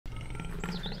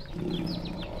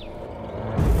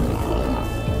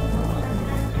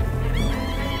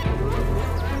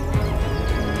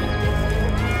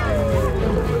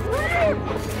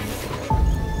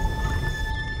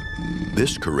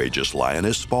This courageous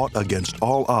lioness fought against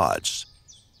all odds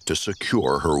to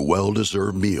secure her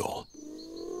well-deserved meal,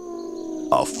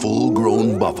 a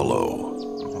full-grown buffalo.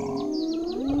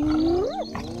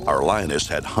 Our lioness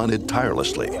had hunted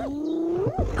tirelessly,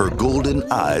 her golden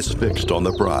eyes fixed on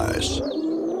the prize.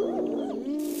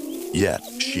 Yet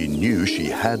she knew she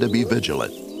had to be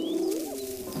vigilant.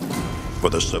 For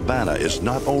the savanna is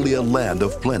not only a land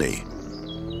of plenty,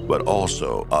 but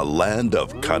also a land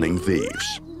of cunning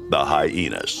thieves, the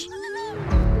hyenas.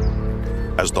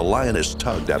 As the lioness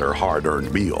tugged at her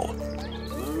hard-earned meal,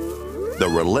 the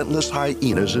relentless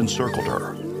hyenas encircled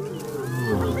her.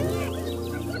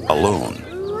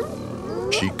 Alone,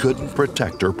 she couldn't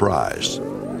protect her prize,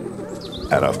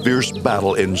 and a fierce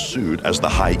battle ensued as the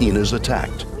hyenas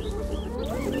attacked,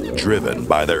 driven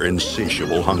by their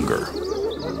insatiable hunger.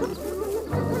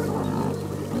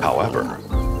 However,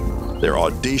 their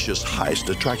audacious heist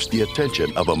attracts the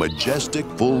attention of a majestic,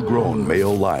 full-grown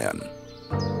male lion,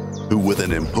 who with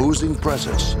an imposing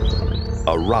presence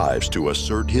arrives to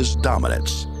assert his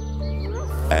dominance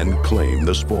and claim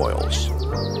the spoils.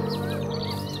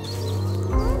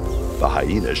 The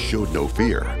hyenas showed no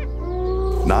fear,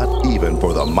 not even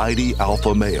for the mighty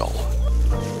alpha male.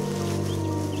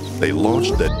 They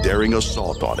launched a daring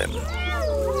assault on him,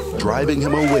 driving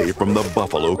him away from the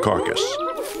buffalo carcass,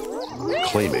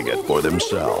 claiming it for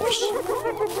themselves.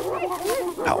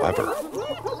 However,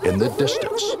 in the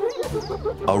distance,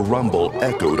 a rumble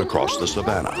echoed across the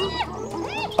savanna.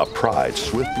 A pride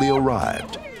swiftly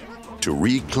arrived to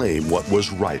reclaim what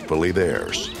was rightfully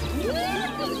theirs.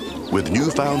 With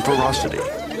newfound ferocity,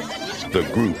 the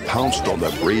group pounced on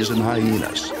the brazen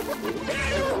hyenas,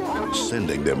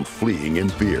 sending them fleeing in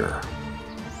fear.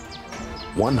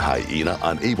 One hyena,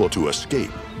 unable to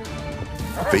escape,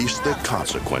 faced the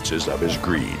consequences of his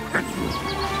greed.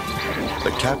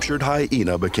 The captured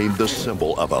hyena became the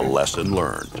symbol of a lesson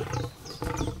learned.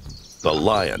 The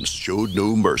lions showed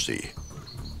no mercy,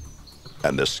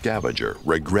 and the scavenger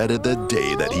regretted the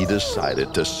day that he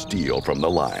decided to steal from the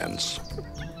lions.